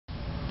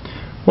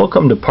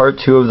Welcome to part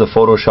 2 of the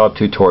Photoshop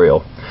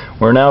tutorial.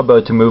 We're now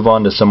about to move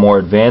on to some more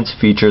advanced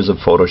features of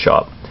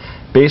Photoshop.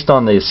 Based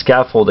on the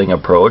scaffolding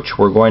approach,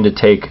 we're going to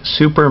take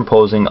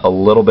superimposing a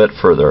little bit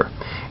further.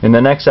 In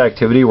the next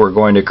activity, we're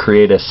going to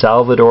create a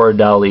Salvadore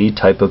Dali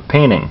type of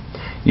painting.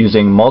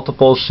 Using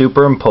multiple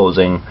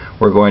superimposing,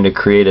 we're going to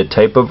create a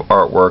type of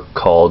artwork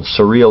called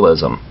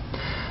surrealism.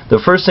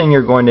 The first thing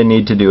you're going to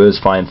need to do is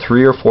find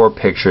 3 or 4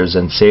 pictures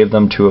and save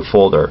them to a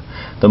folder.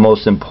 The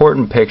most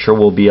important picture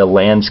will be a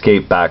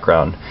landscape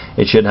background.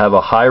 It should have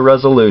a high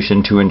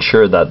resolution to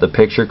ensure that the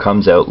picture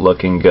comes out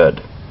looking good.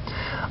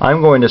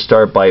 I'm going to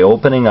start by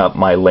opening up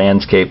my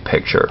landscape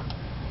picture.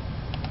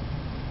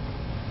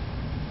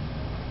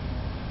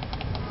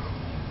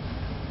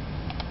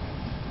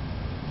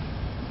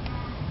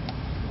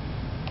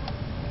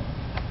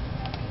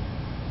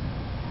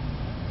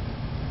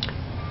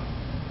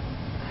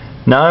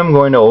 Now I'm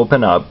going to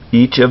open up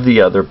each of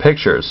the other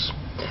pictures.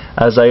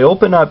 As I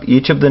open up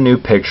each of the new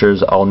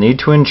pictures, I'll need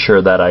to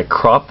ensure that I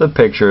crop the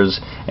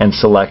pictures and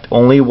select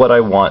only what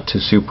I want to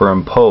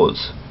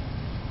superimpose.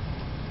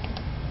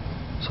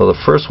 So the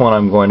first one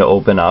I'm going to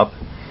open up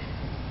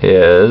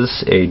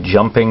is a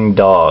jumping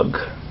dog.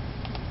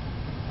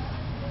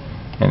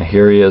 And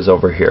here he is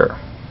over here.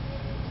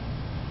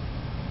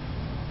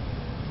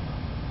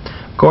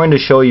 I'm going to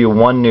show you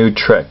one new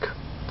trick.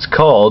 It's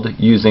called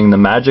using the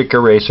magic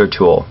eraser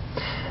tool.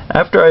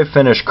 After I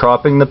finish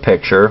cropping the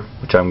picture,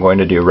 which I'm going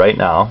to do right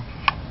now,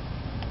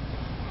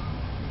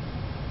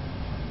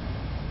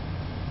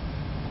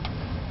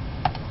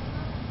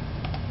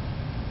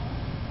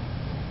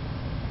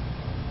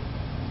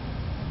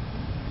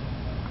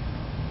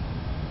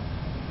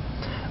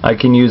 I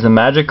can use the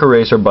magic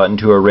eraser button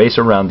to erase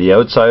around the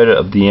outside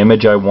of the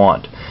image I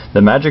want.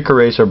 The magic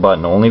eraser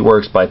button only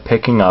works by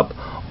picking up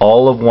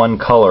all of one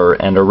color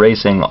and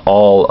erasing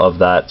all of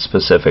that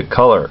specific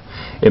color.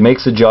 It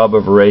makes the job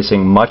of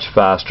erasing much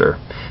faster.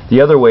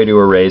 The other way to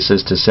erase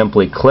is to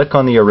simply click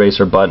on the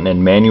eraser button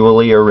and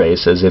manually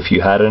erase as if you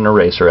had an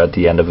eraser at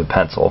the end of a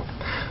pencil.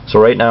 So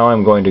right now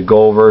I'm going to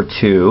go over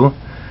to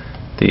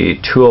the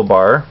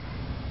toolbar,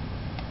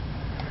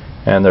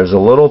 and there's a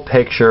little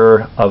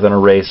picture of an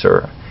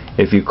eraser.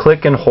 If you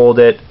click and hold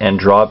it and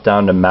drop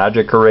down to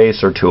magic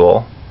eraser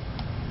tool,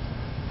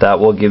 that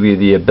will give you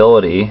the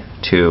ability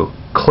to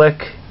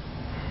click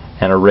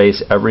and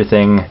erase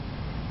everything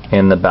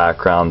in the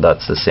background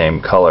that's the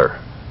same color.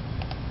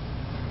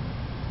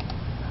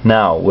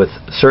 Now, with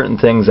certain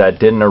things that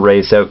didn't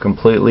erase out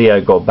completely,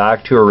 I go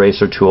back to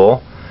eraser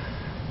tool,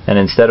 and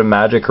instead of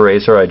magic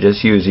eraser I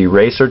just use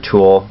eraser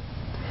tool,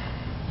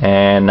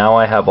 and now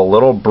I have a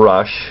little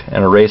brush,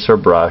 an eraser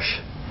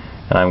brush,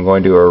 and I'm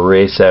going to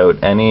erase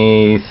out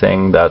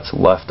anything that's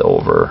left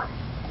over.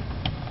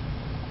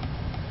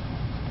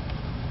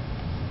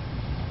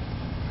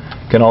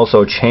 You can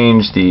also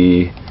change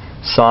the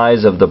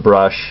size of the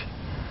brush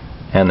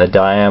and the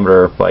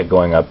diameter by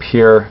going up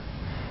here,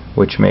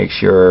 which makes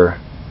your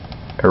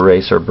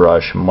eraser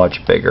brush much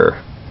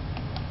bigger.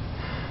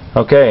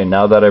 Okay,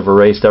 now that I've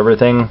erased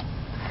everything,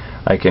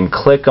 I can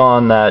click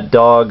on that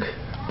dog,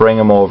 bring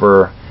him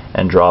over,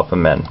 and drop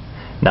him in.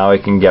 Now I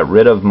can get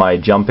rid of my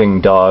jumping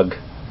dog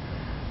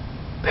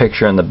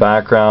picture in the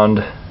background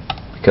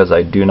because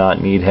I do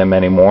not need him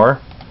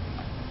anymore.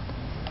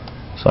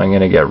 So I'm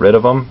going to get rid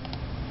of him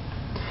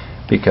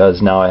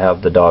because now I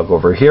have the dog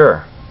over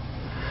here.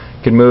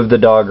 I can move the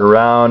dog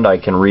around, I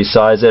can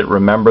resize it.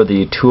 Remember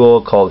the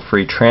tool called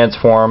free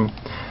transform.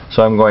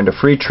 So I'm going to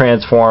free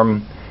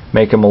transform,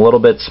 make him a little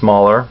bit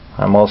smaller.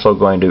 I'm also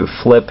going to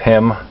flip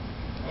him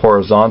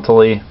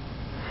horizontally.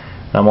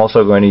 I'm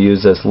also going to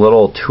use this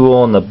little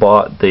tool in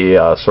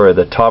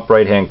the top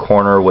right hand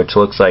corner, which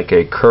looks like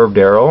a curved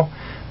arrow.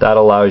 That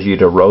allows you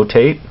to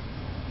rotate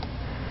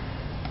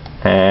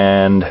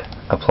and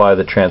apply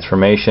the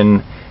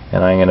transformation,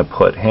 and I'm going to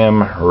put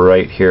him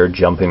right here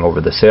jumping over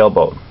the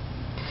sailboat.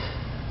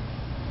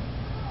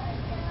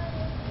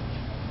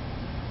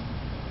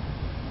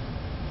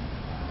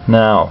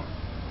 Now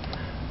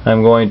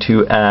I'm going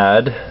to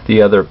add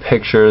the other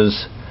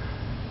pictures,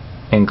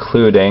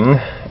 including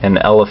an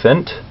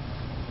elephant.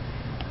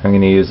 I'm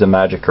going to use the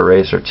magic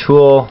eraser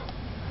tool,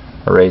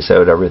 erase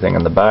out everything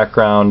in the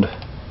background,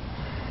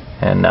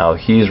 and now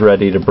he's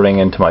ready to bring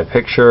into my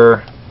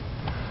picture.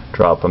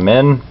 Drop him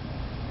in.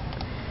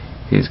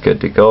 He's good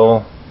to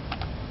go.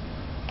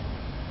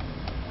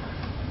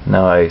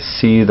 Now I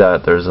see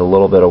that there's a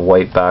little bit of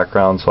white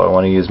background, so I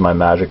want to use my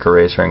magic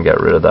eraser and get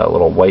rid of that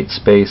little white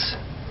space.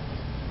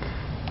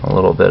 A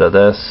little bit of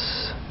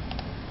this.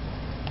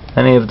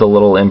 Any of the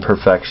little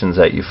imperfections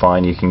that you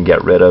find you can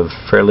get rid of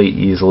fairly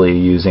easily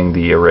using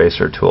the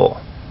eraser tool.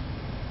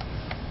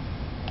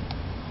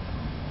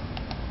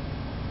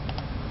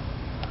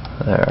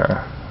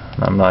 There.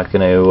 I'm not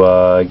going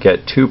to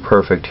get too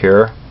perfect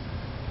here.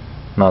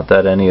 Not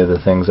that any of the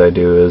things I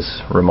do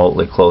is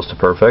remotely close to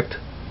perfect.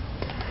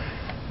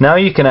 Now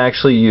you can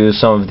actually use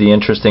some of the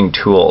interesting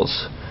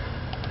tools.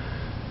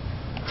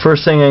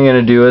 First thing I'm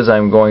going to do is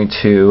I'm going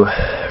to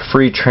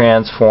free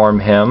transform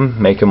him,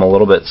 make him a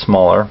little bit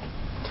smaller.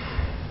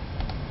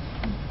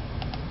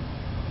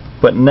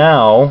 But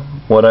now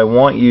what I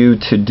want you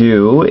to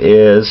do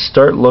is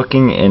start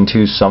looking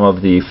into some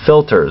of the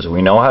filters.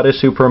 We know how to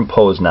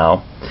superimpose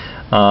now,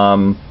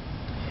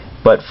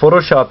 but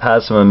Photoshop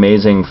has some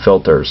amazing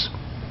filters.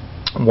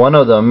 One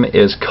of them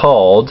is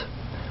called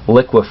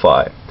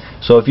liquify.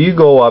 So if you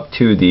go up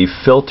to the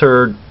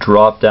filter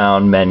drop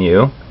down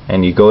menu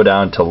and you go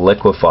down to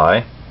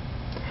liquify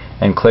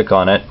and click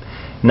on it,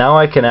 now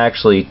I can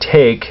actually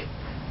take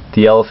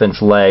the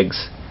elephant's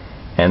legs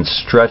and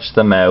stretch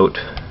them out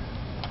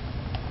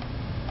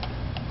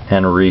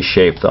and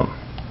reshape them.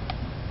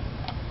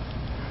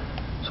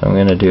 So I'm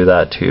going to do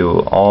that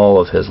to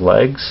all of his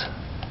legs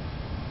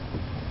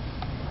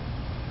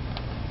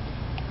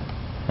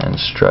and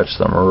stretch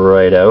them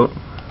right out.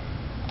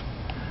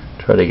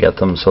 Try to get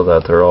them so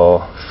that they're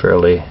all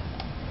fairly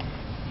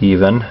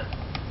even.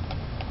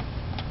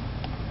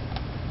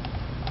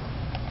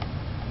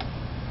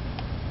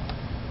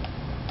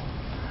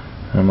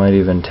 I might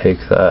even take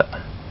that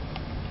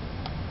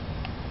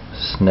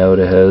snout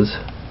of his.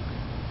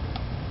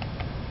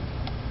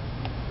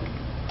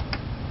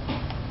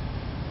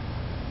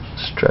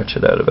 Stretch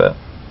it out a bit.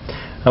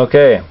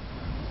 Okay,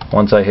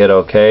 once I hit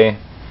OK,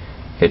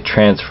 it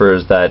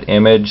transfers that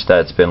image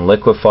that's been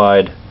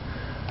liquefied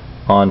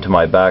onto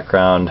my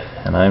background,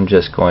 and I'm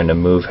just going to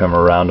move him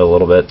around a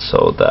little bit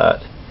so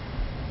that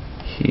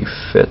he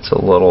fits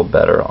a little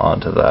better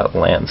onto that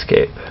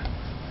landscape.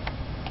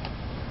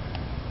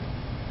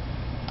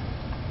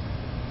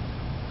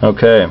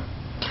 Okay,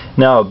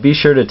 now be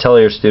sure to tell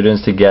your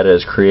students to get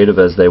as creative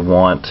as they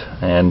want,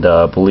 and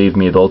believe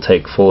me, they'll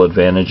take full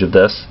advantage of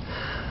this.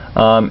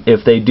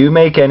 If they do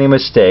make any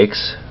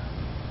mistakes,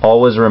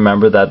 always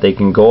remember that they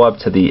can go up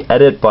to the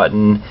edit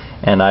button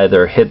and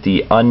either hit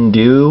the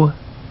undo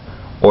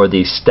or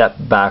the step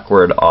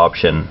backward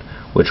option,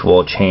 which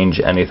will change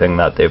anything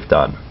that they've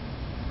done.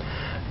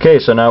 Okay,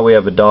 so now we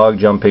have a dog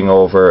jumping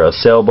over a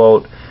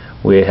sailboat.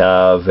 We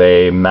have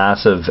a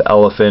massive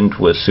elephant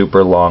with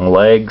super long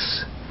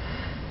legs,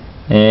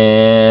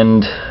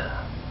 and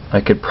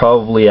I could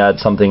probably add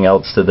something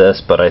else to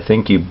this, but I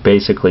think you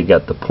basically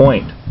get the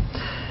point.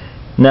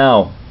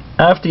 Now,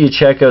 after you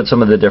check out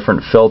some of the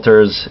different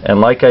filters,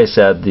 and like I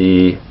said,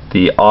 the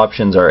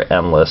options are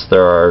endless.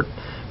 There are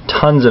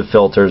tons of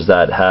filters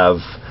that have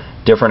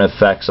different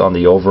effects on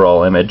the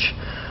overall image.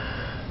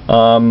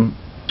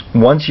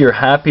 Once you're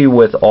happy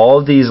with all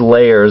of these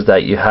layers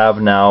that you have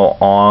now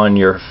on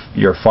your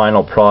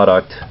final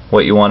product,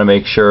 what you want to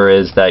make sure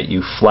is that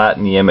you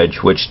flatten the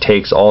image, which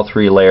takes all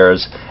three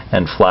layers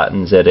and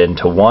flattens it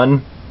into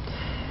one.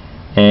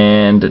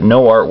 And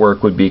no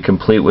artwork would be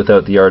complete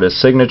without the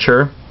artist's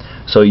signature.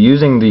 So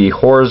using the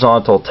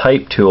horizontal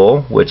type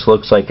tool, which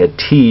looks like a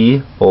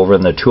T over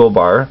in the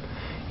toolbar,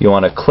 you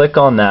want to click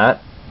on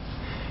that,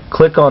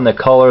 click on the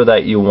color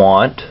that you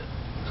want.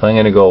 So I'm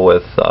going to go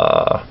with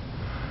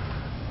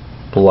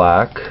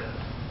black,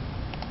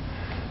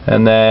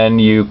 and then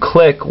you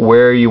click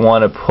where you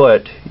want to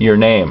put your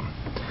name.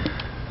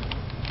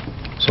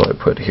 So I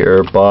put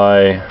here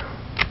by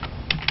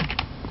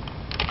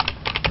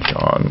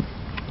John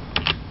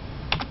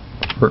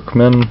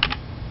Workman.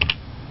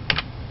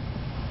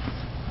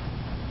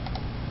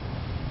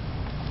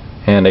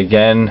 And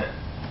again,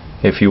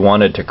 if you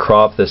wanted to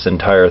crop this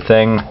entire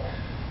thing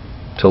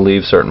to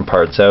leave certain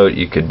parts out,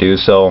 you could do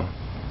so.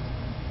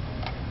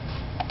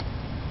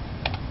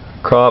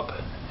 Crop,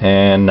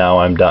 and now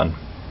I'm done.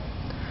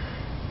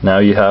 Now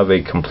you have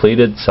a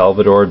completed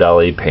Salvadore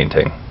Dali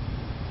painting.